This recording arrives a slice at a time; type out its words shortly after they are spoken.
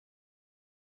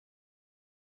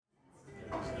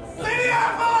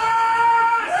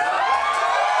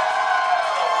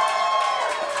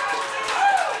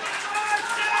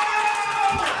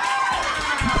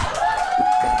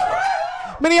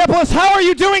Minneapolis, how are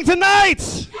you doing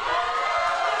tonight?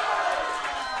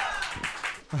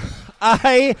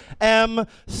 I am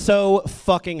so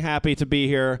fucking happy to be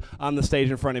here on the stage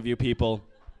in front of you people.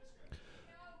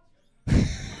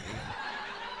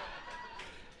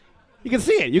 You can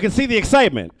see it. You can see the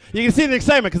excitement. You can see the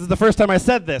excitement because it's the first time I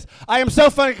said this. I am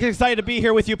so fucking excited to be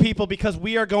here with you people because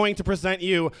we are going to present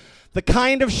you the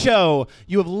kind of show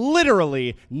you have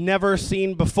literally never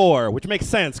seen before, which makes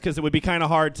sense because it would be kind of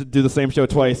hard to do the same show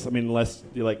twice. I mean, unless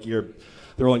you're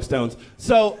the Rolling Stones.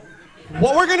 So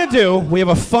what we're going to do, we have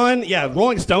a fun,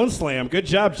 Rolling Stone slam. Good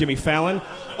job, Jimmy Fallon.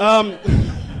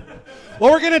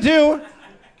 What we're going to do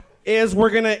is we're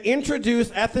going to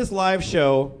introduce at this live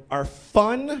show our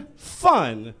fun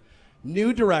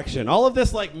new direction. All of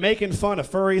this like making fun of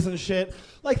furries and shit.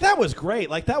 Like that was great.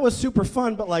 Like that was super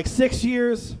fun, but like 6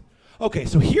 years. Okay,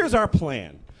 so here's our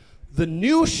plan. The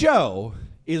new show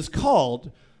is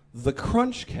called The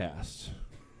Crunchcast.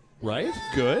 Right?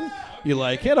 Good. You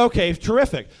like it? Okay,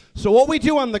 terrific. So what we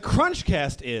do on The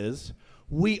Crunchcast is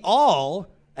we all,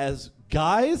 as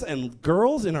guys and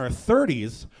girls in our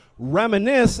 30s,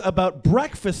 reminisce about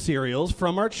breakfast cereals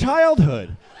from our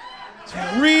childhood. It's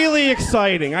really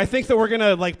exciting. I think that we're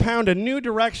gonna like pound a new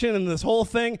direction in this whole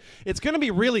thing. It's gonna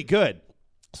be really good.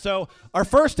 So our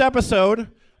first episode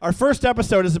is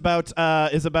about the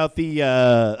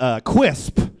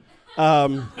Quisp,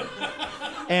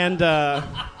 and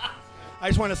I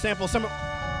just want to sample some.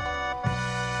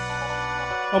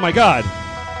 Oh my God!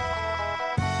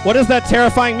 What is that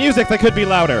terrifying music that could be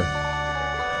louder?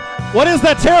 What is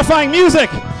that terrifying music?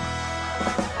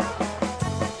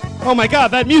 Oh my God,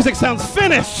 that music sounds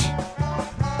Finnish!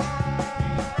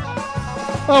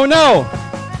 Oh no!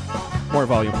 More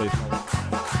volume, please.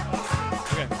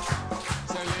 Okay.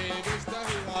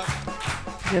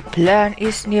 The plan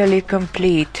is nearly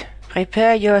complete.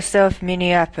 Prepare yourself,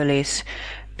 Minneapolis,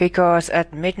 because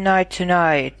at midnight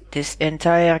tonight, this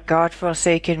entire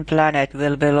godforsaken planet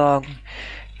will belong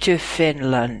to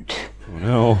Finland. Oh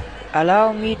no.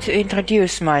 Allow me to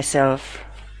introduce myself.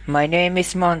 My name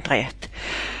is Montrith.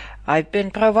 I've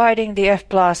been providing the F+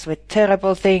 with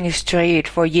terrible things to read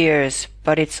for years,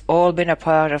 but it's all been a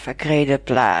part of a greater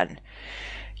plan.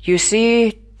 You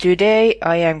see, today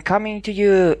I am coming to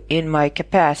you in my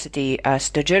capacity as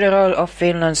the General of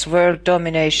Finland's World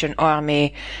Domination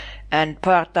Army and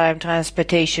part-time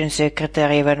transportation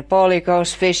secretary when Polly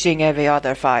goes fishing every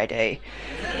other Friday.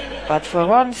 But for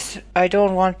once, I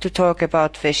don't want to talk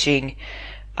about fishing.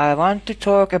 I want to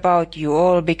talk about you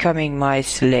all becoming my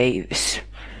slaves.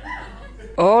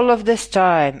 All of this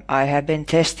time, I have been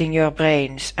testing your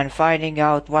brains and finding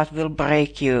out what will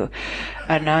break you.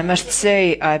 And I must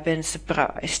say, I've been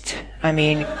surprised. I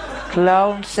mean,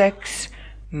 clown sex,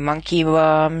 monkey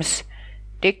worms,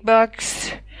 dick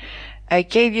bugs. I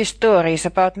gave you stories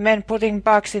about men putting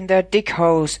bugs in their dick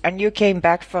holes, and you came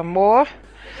back for more?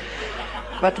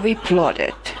 But we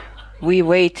plotted, we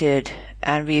waited,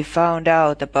 and we found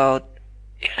out about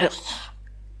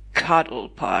cuddle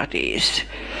parties.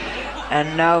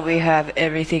 And now we have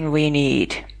everything we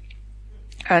need.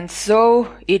 And so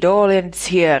it all ends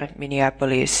here,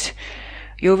 Minneapolis.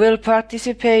 You will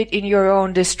participate in your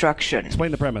own destruction.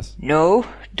 Explain the premise. No,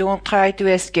 don't try to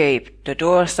escape. The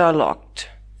doors are locked.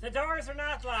 The doors are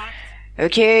not locked.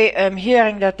 Okay, I'm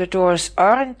hearing that the doors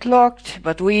aren't locked,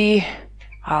 but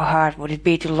how hard would it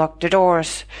be to lock the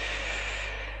doors?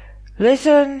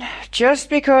 Listen, just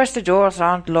because the doors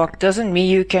aren't locked doesn't mean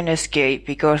you can escape,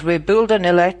 because we built an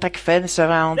electric fence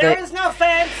around it. There is no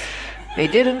fence! We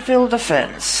didn't fill the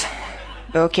fence.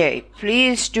 Okay,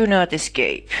 please do not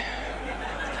escape.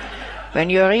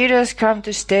 When your readers come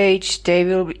to stage, they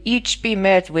will each be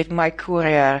met with my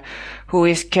courier, who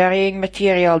is carrying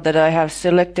material that I have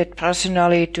selected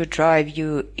personally to drive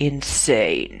you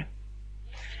insane.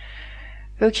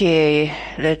 Okay,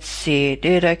 let's see,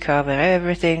 did I cover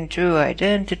everything? True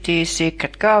identity,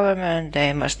 secret government,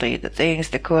 they must read the things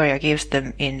the courier gives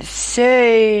them.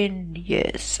 Insane.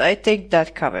 Yes, I think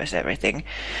that covers everything.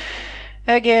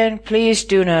 Again, please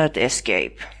do not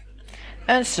escape.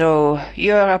 And so,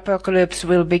 your apocalypse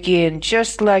will begin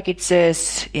just like it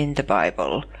says in the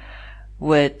Bible.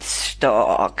 With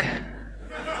stock.